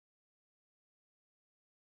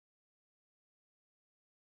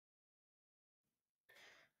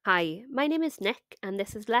Hi, my name is Nick, and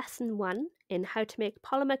this is lesson one in how to make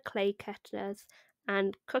polymer clay cutters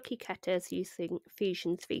and cookie cutters using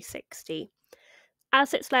Fusion 360.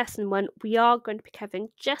 As it's lesson one, we are going to be covering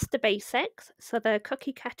just the basics. So, the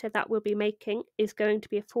cookie cutter that we'll be making is going to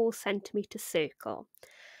be a 4 centimeter circle.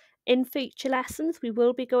 In future lessons, we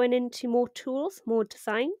will be going into more tools, more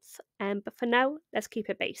designs, but for now, let's keep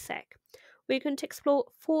it basic. We're going to explore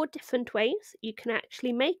 4 different ways you can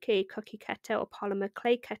actually make a cookie cutter or polymer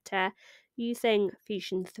clay cutter using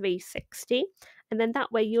Fusion 360, and then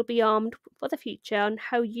that way you'll be armed for the future on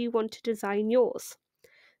how you want to design yours.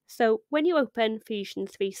 So when you open Fusion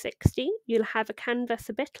 360, you'll have a canvas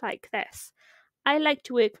a bit like this. I like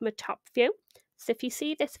to work from a top view, so if you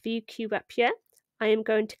see this view cube up here, I am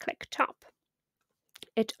going to click top.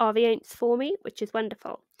 It orients for me, which is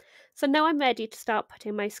wonderful. So now I'm ready to start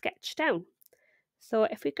putting my sketch down. So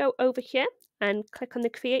if we go over here and click on the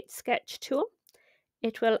Create Sketch tool,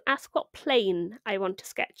 it will ask what plane I want to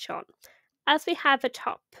sketch on. As we have a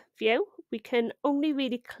top view, we can only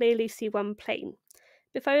really clearly see one plane.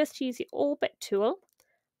 If I was to use the Orbit tool,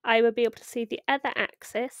 I will be able to see the other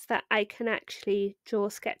axis that I can actually draw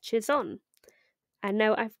sketches on. And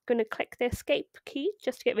now I'm going to click the Escape key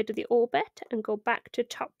just to get rid of the orbit and go back to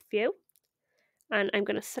top view. And I'm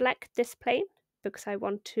going to select this plane because I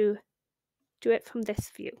want to do it from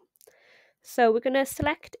this view. So we're going to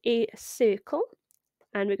select a circle,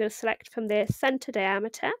 and we're going to select from the center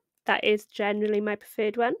diameter. That is generally my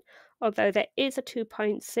preferred one, although there is a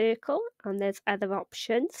 2-point circle and there's other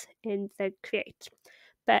options in the Create.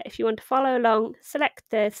 But if you want to follow along, select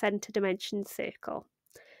the center dimension circle.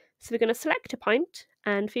 So we're going to select a point,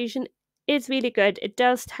 and Fusion is really good. It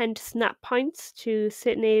does tend to snap points to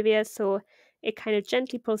certain areas, so it kind of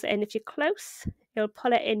gently pulls it in. If you're close, it'll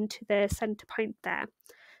pull it into the center point there.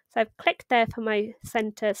 So I've clicked there for my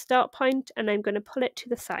center start point, and I'm going to pull it to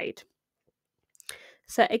the side.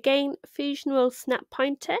 So again, Fusion will snap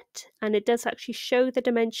point it, and it does actually show the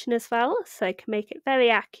dimension as well, so I can make it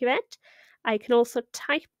very accurate. I can also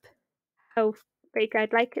type how big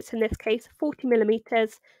I'd like it. So in this case, 40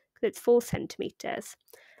 millimeters, because it's 4 centimeters.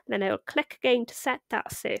 And then I will click again to set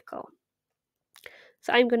that circle.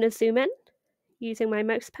 So I'm going to zoom in using my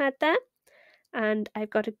mouse pad there, and I've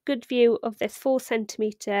got a good view of this 4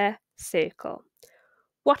 centimeter circle.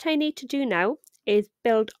 What I need to do now is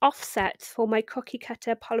build offsets for my cookie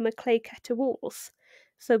cutter polymer clay cutter walls.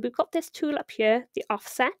 So we've got this tool up here, the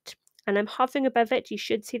offset, and I'm hovering above it. You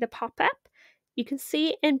should see the pop-up. You can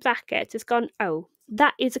see in brackets it's gone, oh,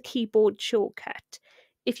 that is a keyboard shortcut.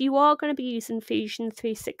 If you are going to be using Fusion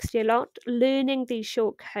 360 a lot, learning these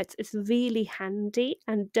shortcuts is really handy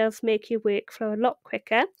and does make your workflow a lot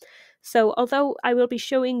quicker. So although I will be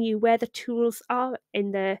showing you where the tools are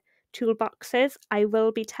in the toolboxes, I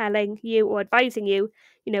will be telling you or advising you,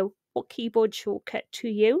 what keyboard shortcut to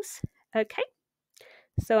use. Okay,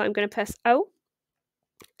 so I'm going to press O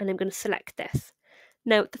and I'm going to select this.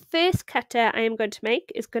 Now, the first cutter I am going to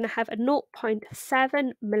make is going to have a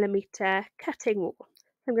 0.7 millimeter cutting wall.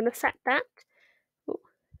 I'm going to set that.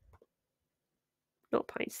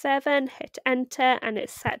 0.7, hit enter, and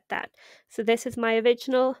it's set that. So this is my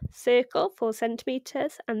original circle, 4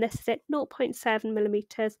 centimeters, and this is it, 0.7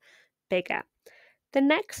 millimeters bigger. The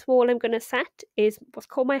next wall I'm going to set is what's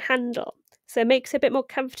called my handle. So it makes it a bit more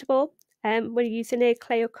comfortable when you're using a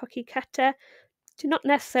clay or cookie cutter to not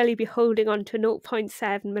necessarily be holding on to a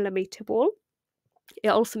 0.7 millimeter wall. It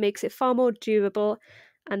also makes it far more durable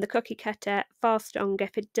and the cookie cutter far stronger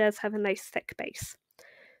if it does have a nice thick base.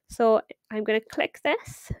 So I'm going to click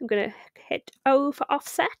this, I'm going to hit O for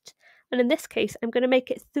offset, and in this case I'm going to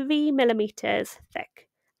make it 3 millimeters thick,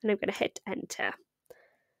 and I'm going to hit enter.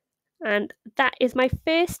 And that is my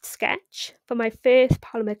first sketch for my first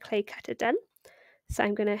polymer clay cutter done. So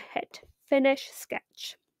I'm going to hit finish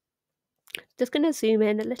sketch. Just going to zoom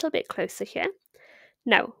in a little bit closer here.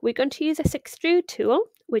 Now we're going to use this extrude tool,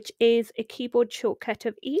 which is a keyboard shortcut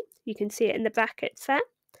of E. You can see it in the brackets there.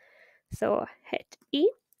 So hit E.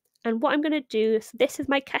 And what I'm going to do is, this is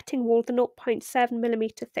my cutting wall, the 0.7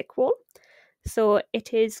 millimeter thick wall. So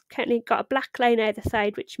it is currently got a black line either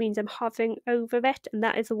side, which means I'm hovering over it, and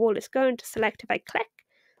that is the wall it's going to select if I click.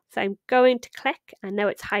 So I'm going to click, and now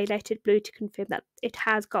it's highlighted blue to confirm that it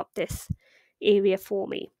has got this area for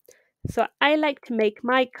me. So I like to make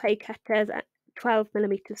my clay cutters at 12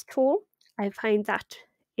 millimeters tall. I find that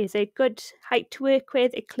is a good height to work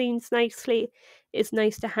with. It cleans nicely, it's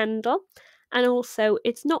nice to handle, and also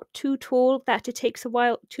it's not too tall that it takes a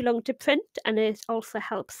while too long to print, and it also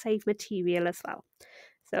helps save material as well.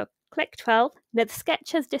 So click 12. Now the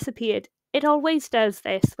sketch has disappeared. It always does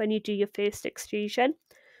this when you do your first extrusion.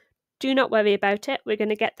 do not worry about it. We're going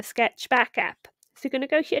to get the sketch back up. So you're going to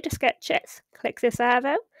go here to sketches, click this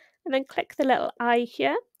arrow, and then click the little eye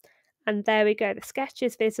here. And there we go, the sketch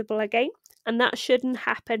is visible again. And that shouldn't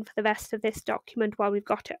happen for the rest of this document while we've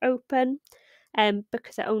got it open,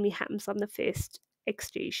 because it only happens on the first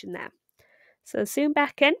extrusion there. So zoom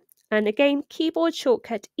back in, and again, keyboard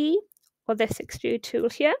shortcut E, or this extrude tool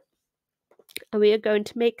here. And we are going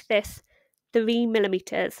to make this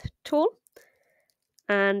 3mm tool.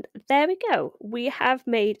 And there we go. We have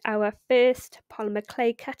made our first polymer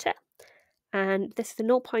clay cutter. And this is a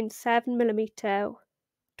 0.7mm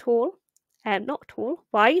tool.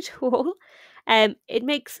 Wide tool. It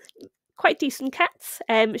makes quite decent cuts.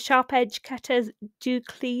 Sharp edge cutters do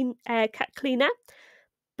cut cleaner,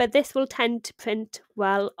 but this will tend to print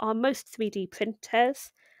well on most 3D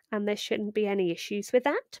printers, and there shouldn't be any issues with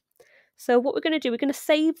that. So what we're going to do, we're going to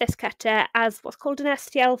save this cutter as what's called an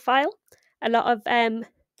STL file. A lot of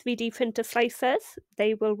 3D printer slicers,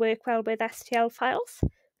 they will work well with STL files.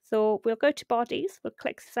 So we'll go to bodies, we'll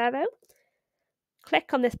click this arrow,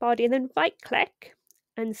 click on this body, and then right click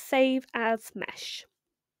and save as mesh.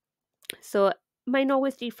 So mine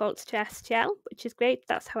always defaults to STL, which is great.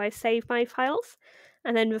 That's how I save my files.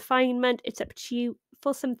 And then refinement, it's up to you.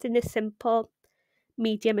 For something this simple,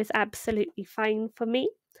 medium is absolutely fine for me.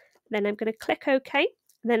 Then I'm going to click OK,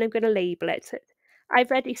 and then I'm going to label it. So I've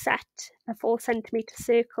already set a 4cm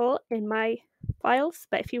circle in my files,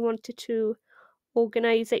 but if you wanted to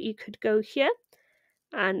organize it, you could go here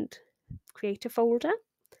and create a folder.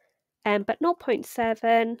 But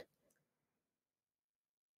 0.7,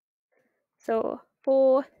 so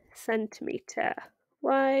 4cm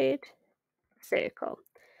wide circle,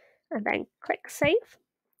 and then click save.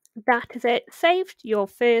 That is it, saved your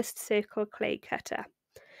first circle clay cutter.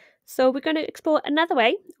 So we're going to explore another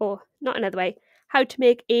way, or not another way, how to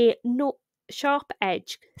make a sharp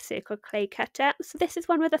edge circle clay cutter. So this is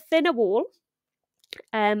one with a thinner wall,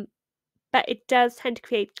 but it does tend to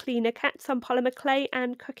create cleaner cuts on polymer clay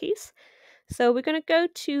and cookies. So we're going to go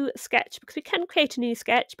to sketch, because we can create a new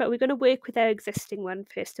sketch, but we're going to work with our existing one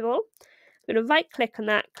first of all. I'm going to right click on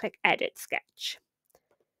that, click edit sketch.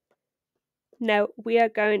 Now we are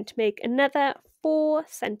going to make another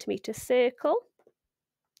 4cm circle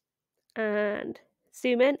and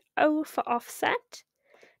zoom in, O for offset.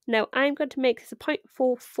 Now I'm going to make this a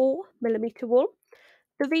 0.44mm wall.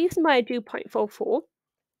 The reason why I do 0.44,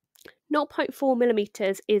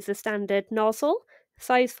 0.4mm is the standard nozzle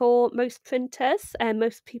size for most printers, and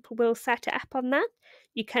most people will set it up on that.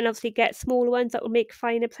 You can obviously get smaller ones that will make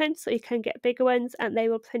finer prints, or you can get bigger ones and they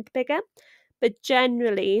will print bigger. But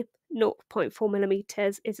generally,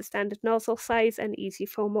 0.4mm is a standard nozzle size and easy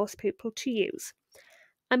for most people to use.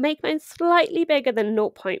 I make mine slightly bigger than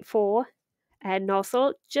 0.4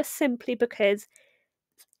 nozzle, just simply because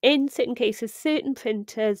in certain cases, certain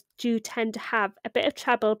printers do tend to have a bit of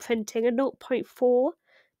trouble printing a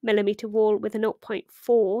 0.4mm wall with a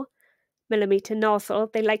 0.4mm nozzle.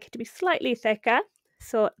 They like it to be slightly thicker,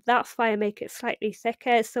 so that's why I make it slightly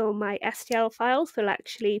thicker, so my STL files will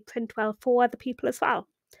actually print well for other people as well.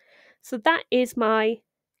 So that is my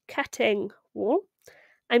cutting wall.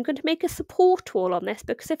 I'm going to make a support wall on this,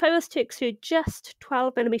 because if I was to extrude just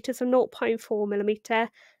 12mm or 0.4mm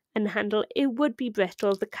and handle, it would be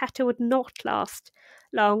brittle. The cutter would not last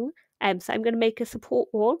long. So I'm going to make a support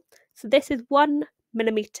wall. So this is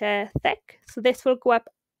 1mm thick. So this will go up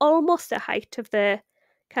almost the height of the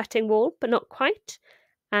cutting wall, but not quite.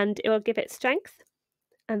 And it will give it strength.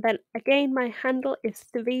 And then again, my handle is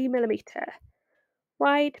 3mm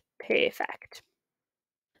wide. Perfect.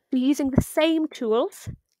 We're using the same tools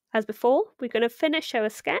as before. We're going to finish our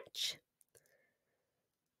sketch,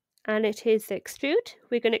 and it is the extrude.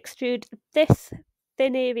 We're going to extrude this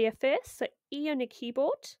thin area first. So E on your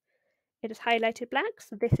keyboard, it is highlighted black,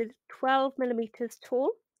 so this is 12mm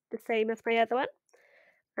tall, the same as my other one.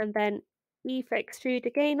 And then E for extrude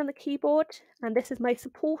again on the keyboard, and this is my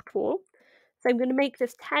support wall. So I'm going to make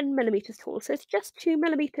this 10mm tall, so it's just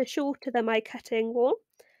 2mm shorter than my cutting wall.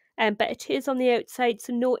 But it is on the outside,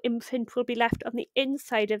 so no imprint will be left on the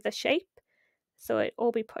inside of the shape. So it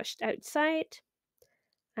will be pushed outside,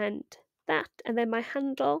 and that, and then my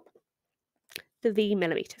handle,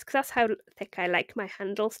 3mm, because that's how thick I like my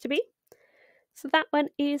handles to be. So that one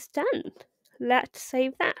is done. Let's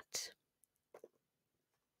save that.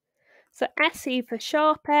 So SE for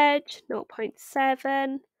sharp edge,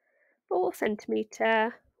 0.7,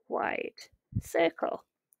 4cm wide circle.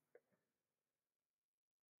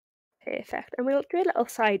 Perfect. And we'll do a little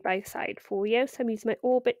side by side for you. So I'm using my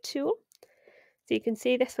orbit tool. So you can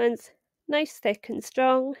see this one's nice, thick and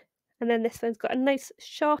strong. And then this one's got a nice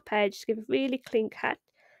sharp edge to give a really clean cut.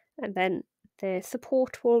 and then the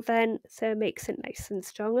support wall then, so it makes it nice and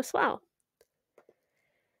strong as well.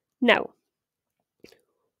 Now,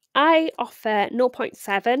 I offer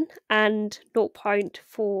 0.7 and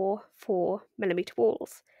 0.44 millimeter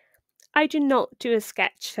walls. I do not do a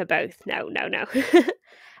sketch for both. No.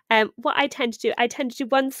 What I tend to do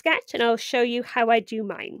one sketch, and I'll show you how I do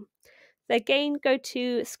mine. So again, go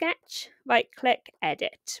to Sketch, right-click,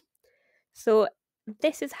 Edit. So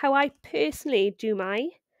this is how I personally do my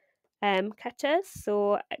cutters.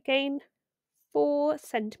 So again, 4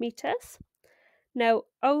 centimeters. Now,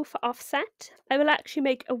 O for offset, I will actually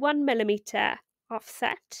make a 1 millimeter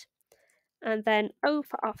offset, and then O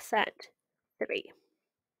for offset 3.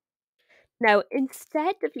 Now,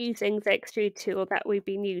 instead of using the extrude tool that we've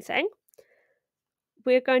been using,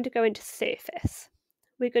 we're going to go into surface.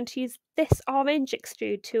 We're going to use this orange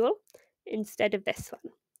extrude tool instead of this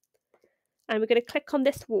one. And we're going to click on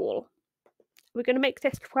this wall. We're going to make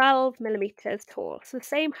this 12 millimeters tall, so the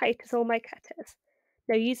same height as all my cutters.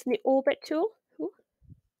 Now, using the orbit tool,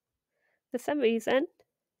 for some reason,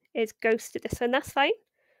 it's ghosted this one. That's fine.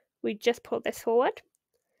 We just pull this forward.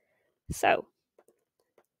 So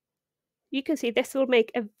you can see this will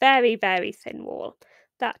make a very, very thin wall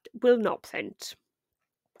that will not print.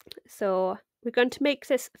 So we're going to make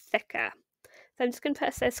this thicker. So I'm just going to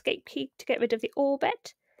press the escape key to get rid of the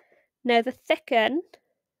orbit. Now the thicken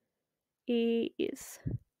is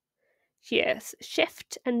here,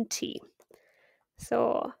 Shift and T.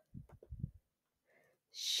 So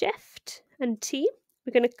Shift and T,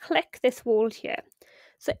 we're going to click this wall here.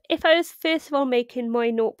 So if I was first of all making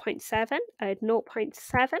my 0.7, I had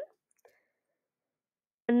 0.7.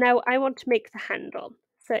 And now I want to make the handle.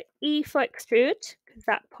 So E for extrude, because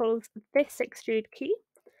that pulls this extrude key.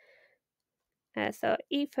 So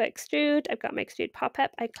E for extrude, I've got my extrude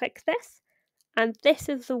pop-up, I click this, and this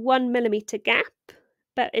is the 1 millimeter gap,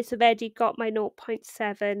 but it's already got my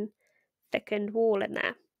 0.7 thickened wall in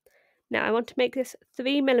there. Now I want to make this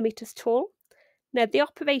 3 millimeters tall. Now the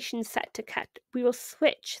operation set to cut, we will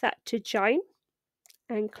switch that to join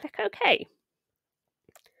and click OK.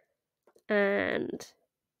 And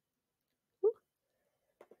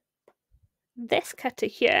this cutter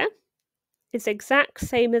here is the exact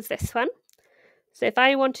same as this one. So if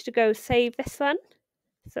I wanted to go save this one,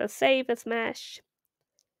 so save as mesh,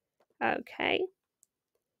 okay,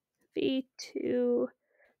 V2,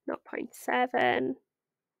 0.7,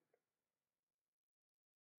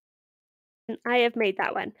 and I have made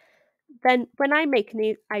that one. Then when I'm making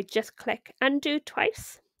these, I just click undo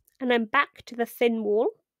twice, and I'm back to the thin wall,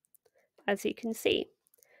 as you can see.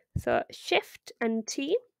 So Shift and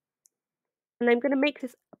T, and I'm going to make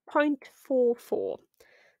this 0.44,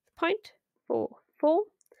 0.44,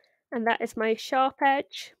 and that is my sharp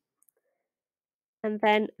edge. And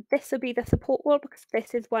then this will be the support wall because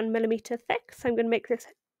this is 1 millimeter thick. So I'm going to make this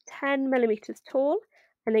 10 millimeters tall.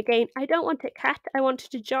 And again, I don't want it cut, I want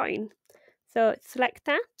it to join. So select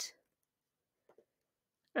that.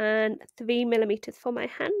 And 3 millimeters for my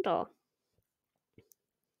handle.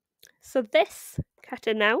 So this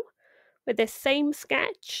cutter now, with this same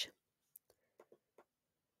sketch,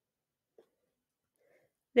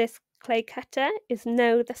 this clay cutter is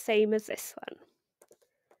now the same as this one.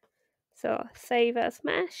 So save as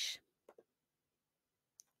mesh.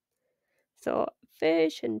 So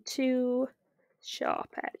version 2,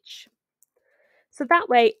 sharp edge. So that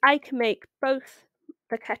way I can make both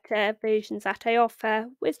the cutter versions that I offer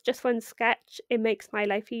with just one sketch. It makes my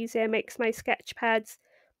life easier, makes my sketch pads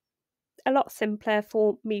a lot simpler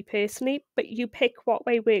for me personally, but you pick what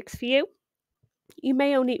way works for you. You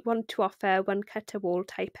may only want to offer one cutter wall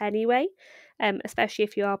type anyway, especially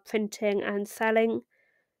if you are printing and selling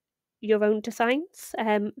your own designs,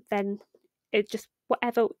 then it just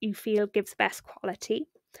whatever you feel gives best quality.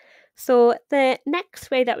 So the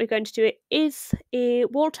next way that we're going to do it is a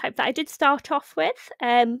wall type that I did start off with,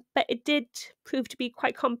 but it did prove to be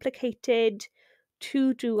quite complicated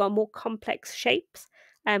to do on more complex shapes,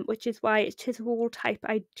 which is why it is a wall type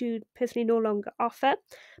I do personally no longer offer,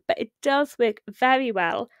 but it does work very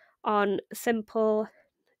well on simple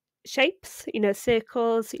shapes,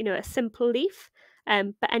 circles, a simple leaf,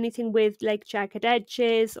 but anything with like jagged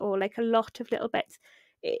edges or like a lot of little bits,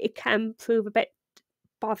 it can prove a bit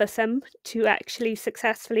bothersome to actually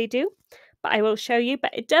successfully do, but I will show you.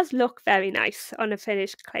 But it does look very nice on a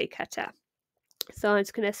finished clay cutter. So I'm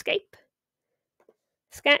just going to escape,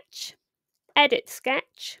 sketch, edit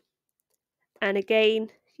sketch, and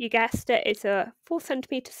again, you guessed it, it's a 4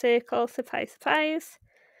 centimeter circle, surprise surprise.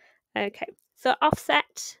 Okay, so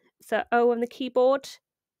offset, so O on the keyboard,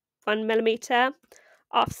 1 millimeter,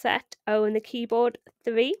 offset O on the keyboard,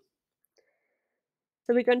 3.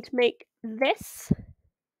 So we're going to make this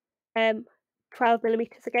 12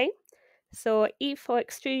 millimeters again. So E for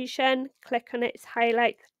extrusion, click on it, it's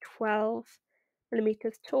highlight 12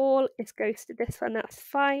 millimeters tall. It goes to this one, that's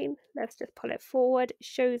fine. Let's just pull it forward, it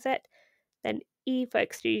shows it. Then E for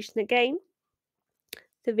extrusion again,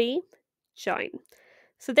 3, join.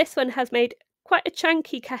 So this one has made quite a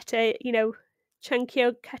chunky cutter,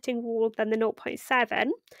 chunkier cutting wall than the 0.7.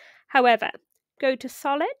 However, go to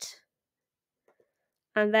solid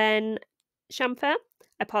and then chamfer.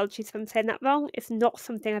 Apologies if I'm saying that wrong. It's not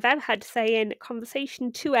something I've ever had to say in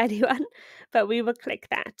conversation to anyone, but we will click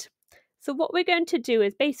that. So what we're going to do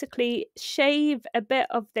is basically shave a bit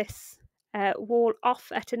of this wall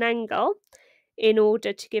off at an angle in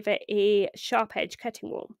order to give it a sharp edge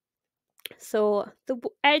cutting wall. So the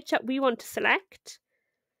edge that we want to select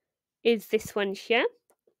is this one here.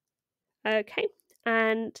 Okay,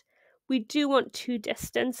 and we do want to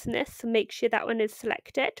distance in this, so make sure that one is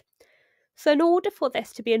selected. So in order for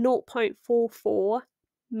this to be a 0.44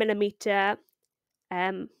 millimeter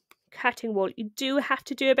cutting wall, you do have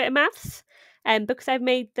to do a bit of maths. Because I've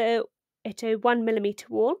made it a 1 millimeter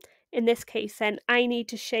wall, in this case then I need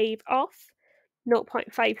to shave off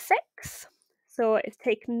 0.56. So it's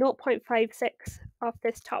taken 0.56 off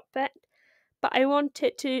this top bit, but I want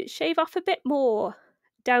it to shave off a bit more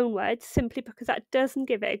downwards simply because that doesn't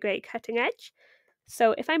give it a great cutting edge.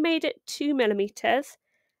 So if I made it 2 millimeters,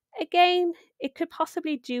 again, it could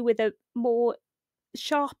possibly do with a more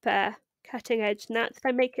sharper cutting edge than that. If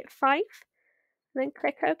I make it 5, then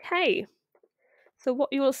click OK. So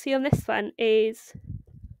what you will see on this one is,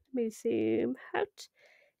 let me zoom out,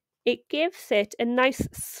 it gives it a nice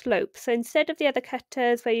slope. So instead of the other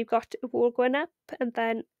cutters where you've got a wall going up and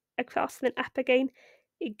then across and then up again,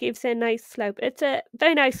 it gives it a nice slope. It's a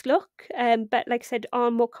very nice look, but like I said,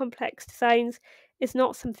 on more complex designs, it's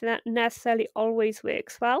not something that necessarily always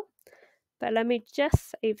works well. But let me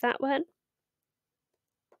just save that one.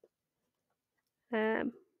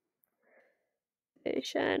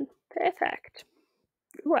 Version, perfect.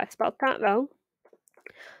 Oh, I spelled that wrong.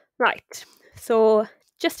 Right, so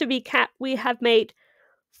just to recap, we have made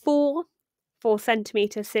 4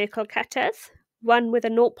 4cm circle cutters, one with a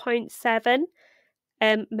 0.7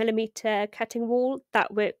 millimeter cutting wall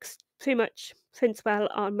that works pretty much prints well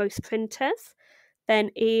on most printers.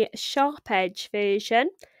 Then a sharp edge version,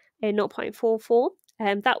 a 0.44,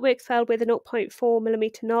 that works well with a 0.4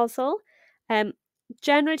 millimeter nozzle.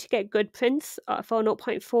 Generally, to get good prints for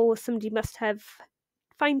 0.4, somebody must have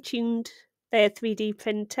fine-tuned their 3D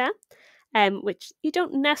printer, which you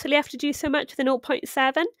don't necessarily have to do so much with a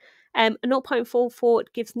 0.7. A 0.44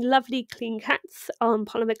 gives lovely clean cuts on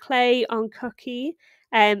polymer clay, on cookie.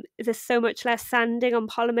 There's so much less sanding on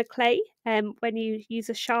polymer clay. When you use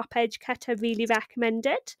a sharp edge cutter, really recommend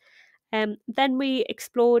it. Then we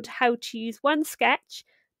explored how to use one sketch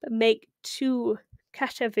but make 2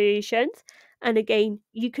 cutter versions. And again,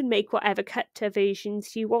 you can make whatever cutter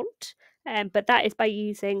versions you want, but that is by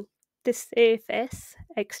using the surface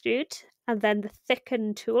extrude and then the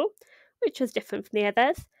thicken tool, which is different from the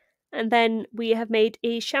others. And then we have made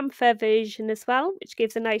a chamfer version as well, which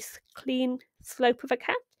gives a nice clean slope of a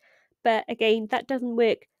cut. But again, that doesn't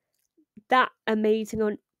work that amazing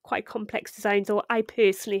on quite complex designs, or I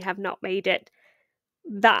personally have not made it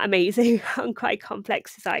that amazing on quite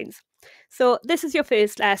complex designs. So this is your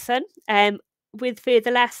first lesson. With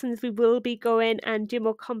further lessons, we will be going and do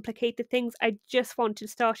more complicated things. I just wanted to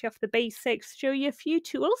start you off the basics, show you a few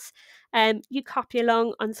tools. You copy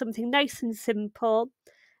along on something nice and simple.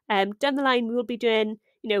 Down the line, we'll be doing,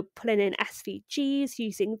 pulling in SVGs,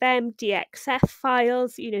 using them, DXF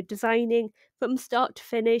files, designing from start to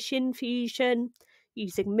finish in Fusion,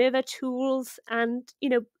 using mirror tools, and,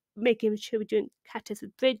 making sure we're doing cutters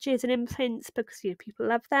with bridges and imprints because, people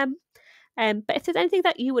love them. But if there's anything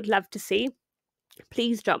that you would love to see,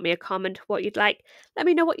 please drop me a comment what you'd like. Let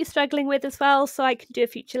me know what you're struggling with as well, so I can do a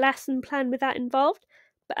future lesson plan with that involved.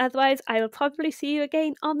 But otherwise, I will probably see you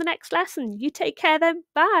again on the next lesson. You take care then.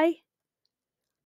 Bye.